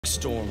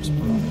storms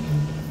brewing.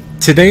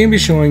 Today I'm be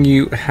showing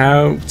you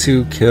how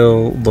to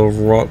kill the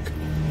Rook.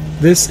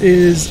 This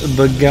is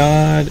the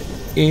god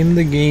in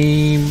the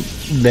game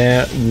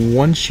that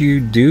once you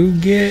do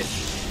get,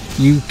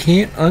 you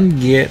can't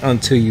unget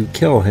until you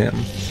kill him.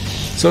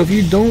 So if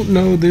you don't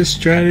know this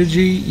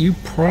strategy, you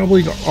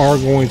probably are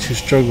going to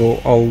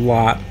struggle a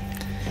lot.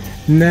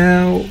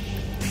 Now,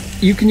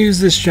 you can use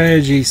this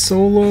strategy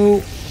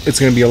solo. It's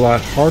going to be a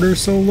lot harder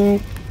solo,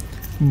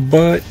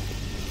 but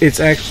it's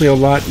actually a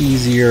lot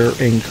easier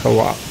in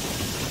co-op.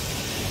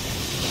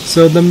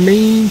 So the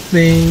main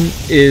thing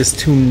is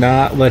to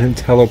not let him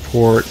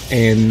teleport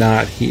and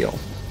not heal.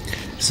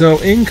 So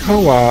in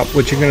co-op,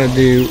 what you're going to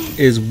do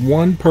is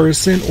one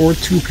person or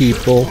two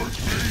people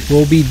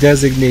will be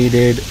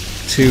designated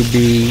to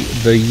be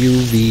the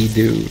UV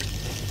dude.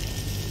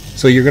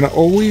 So you're going to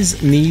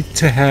always need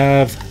to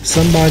have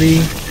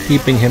somebody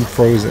keeping him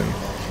frozen.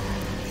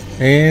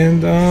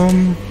 And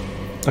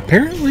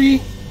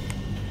apparently,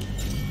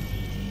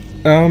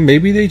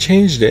 maybe they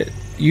changed it.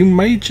 You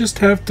might just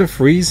have to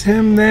freeze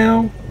him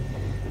now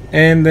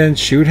and then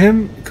shoot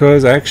him,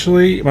 because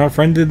actually my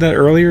friend did that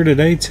earlier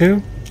today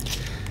too.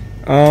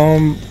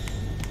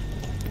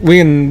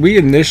 We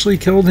initially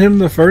killed him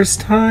the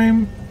first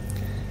time.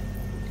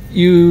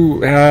 We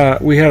had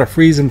to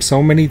freeze him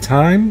so many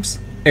times,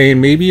 and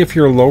maybe if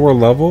you're lower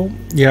level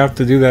you have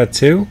to do that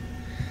too.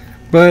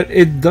 But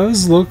it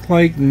does look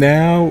like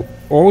now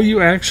all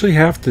you actually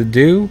have to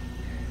do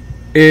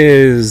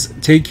is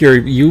take your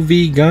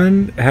UV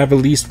gun, have at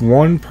least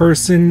one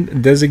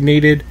person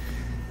designated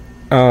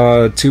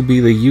to be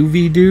the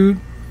UV dude,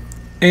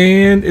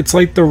 and it's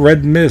like the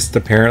red mist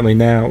apparently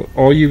now.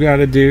 All you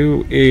gotta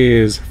do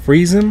is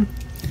freeze him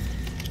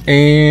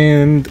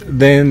and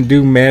then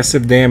do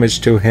massive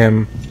damage to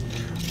him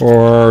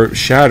or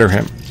shatter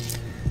him.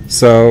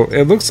 So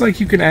it looks like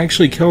you can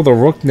actually kill the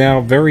Rook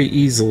now very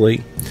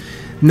easily.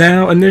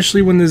 Now,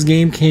 initially when this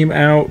game came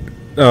out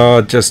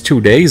just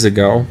 2 days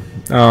ago,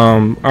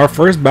 our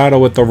first battle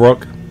with the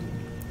Rook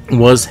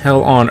was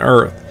Hell on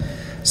Earth.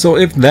 So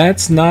if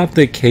that's not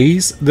the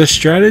case, the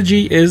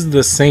strategy is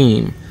the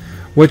same.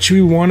 What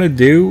you want to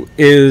do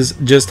is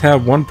just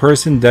have one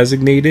person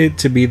designated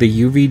to be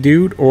the UV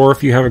dude, or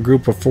if you have a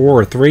group of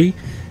 4 or 3,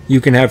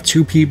 you can have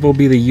 2 people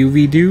be the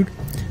UV dude.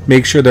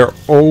 Make sure they're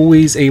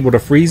always able to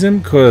freeze him,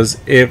 because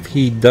if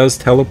he does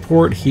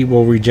teleport, he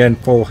will regen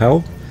full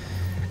health.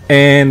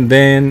 And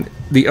then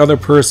the other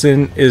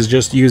person is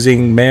just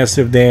using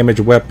massive damage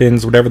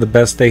weapons, whatever the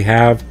best they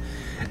have.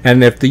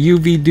 And if the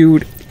UV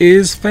dude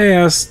is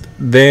fast,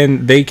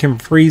 then they can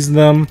freeze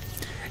them,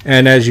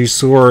 and as you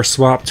saw,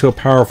 swap to a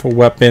powerful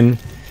weapon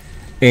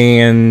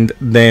and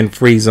then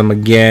freeze them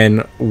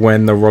again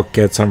when the Rook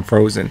gets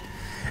unfrozen.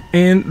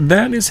 And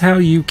that is how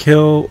you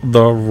kill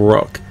the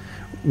Rook.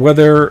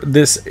 Whether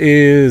this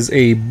is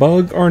a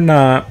bug or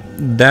not,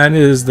 that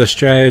is the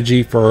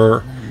strategy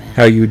for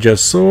how you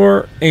just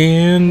saw,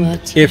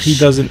 and if he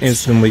doesn't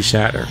instantly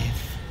shatter.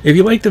 If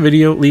you liked the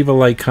video, leave a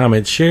like,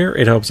 comment, share.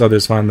 It helps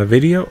others find the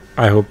video.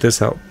 I hope this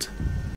helped.